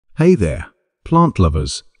Hey there, plant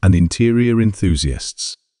lovers and interior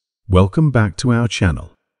enthusiasts. Welcome back to our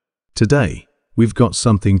channel. Today, we've got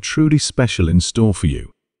something truly special in store for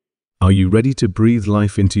you. Are you ready to breathe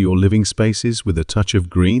life into your living spaces with a touch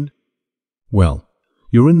of green? Well,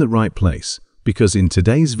 you're in the right place, because in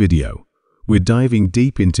today's video, we're diving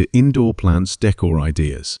deep into indoor plants decor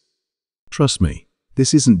ideas. Trust me,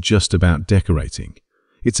 this isn't just about decorating.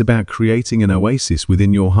 It's about creating an oasis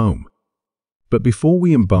within your home. But before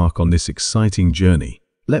we embark on this exciting journey,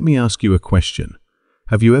 let me ask you a question.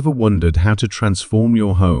 Have you ever wondered how to transform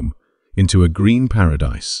your home into a green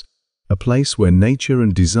paradise? A place where nature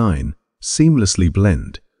and design seamlessly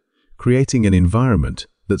blend, creating an environment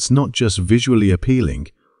that's not just visually appealing,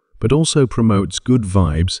 but also promotes good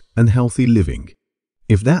vibes and healthy living.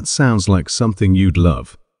 If that sounds like something you'd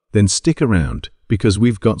love, then stick around because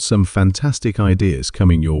we've got some fantastic ideas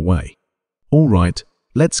coming your way. All right,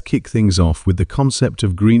 let's kick things off with the concept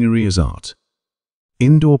of greenery as art.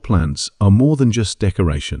 Indoor plants are more than just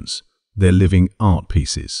decorations, they're living art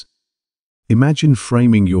pieces. Imagine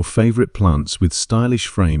framing your favorite plants with stylish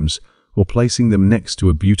frames or placing them next to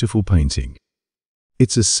a beautiful painting.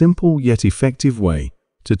 It's a simple yet effective way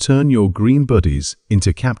to turn your green buddies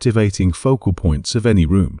into captivating focal points of any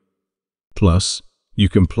room. Plus, you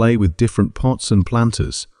can play with different pots and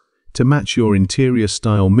planters to match your interior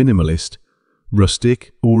style: minimalist,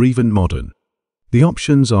 rustic, or even modern. The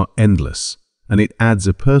options are endless, and it adds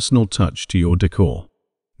a personal touch to your decor.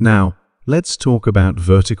 Now, let's talk about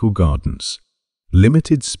vertical gardens.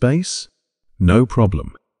 Limited space? No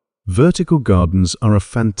problem. Vertical gardens are a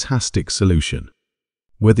fantastic solution.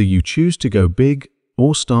 Whether you choose to go big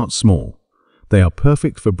or start small, they are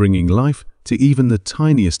perfect for bringing life to even the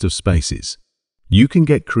tiniest of spaces. You can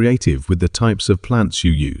get creative with the types of plants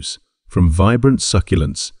you use, from vibrant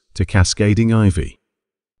succulents to cascading ivy.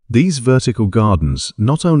 These vertical gardens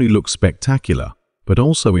not only look spectacular, but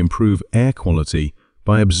also improve air quality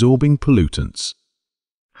by absorbing pollutants.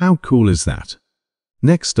 How cool is that?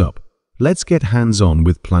 Next up, let's get hands-on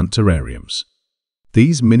with plant terrariums.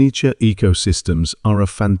 These miniature ecosystems are a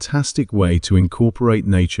fantastic way to incorporate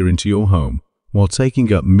nature into your home while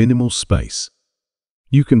taking up minimal space.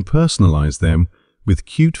 You can personalize them with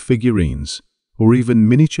cute figurines or even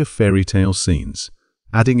miniature fairy tale scenes,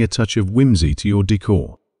 adding a touch of whimsy to your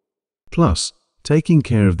decor. Plus, taking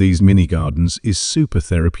care of these mini gardens is super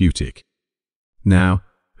therapeutic. Now,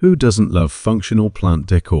 who doesn't love functional plant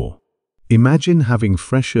decor? Imagine having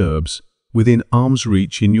fresh herbs within arm's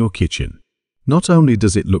reach in your kitchen. Not only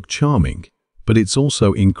does it look charming, but it's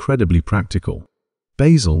also incredibly practical.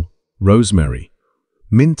 Basil, rosemary,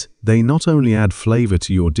 mint, they not only add flavor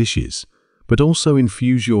to your dishes, but also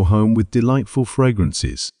infuse your home with delightful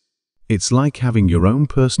fragrances. It's like having your own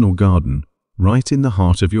personal garden right in the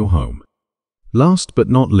heart of your home. Last but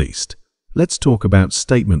not least, let's talk about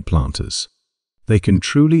statement planters. They can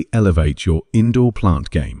truly elevate your indoor plant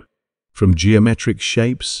game. From geometric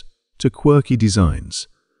shapes to quirky designs,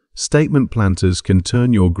 statement planters can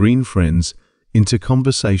turn your green friends into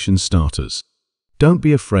conversation starters. Don't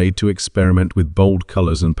be afraid to experiment with bold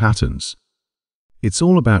colors and patterns. It's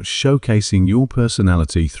all about showcasing your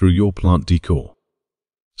personality through your plant decor.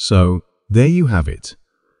 So, there you have it,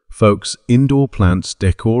 folks, indoor plants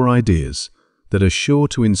decor ideas that are sure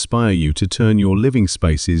to inspire you to turn your living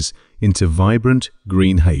spaces into vibrant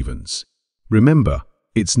green havens. Remember,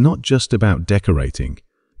 it's not just about decorating,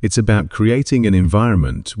 it's about creating an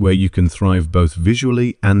environment where you can thrive both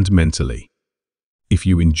visually and mentally. If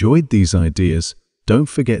you enjoyed these ideas, don't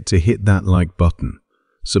forget to hit that like button,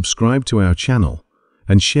 subscribe to our channel,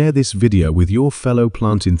 and share this video with your fellow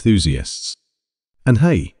plant enthusiasts. And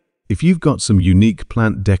hey, if you've got some unique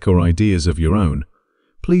plant decor ideas of your own,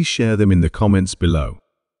 please share them in the comments below.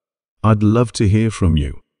 I'd love to hear from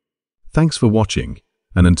you. Thanks for watching,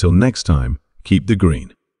 and until next time, keep the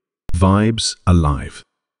green vibes alive.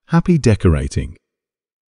 Happy decorating!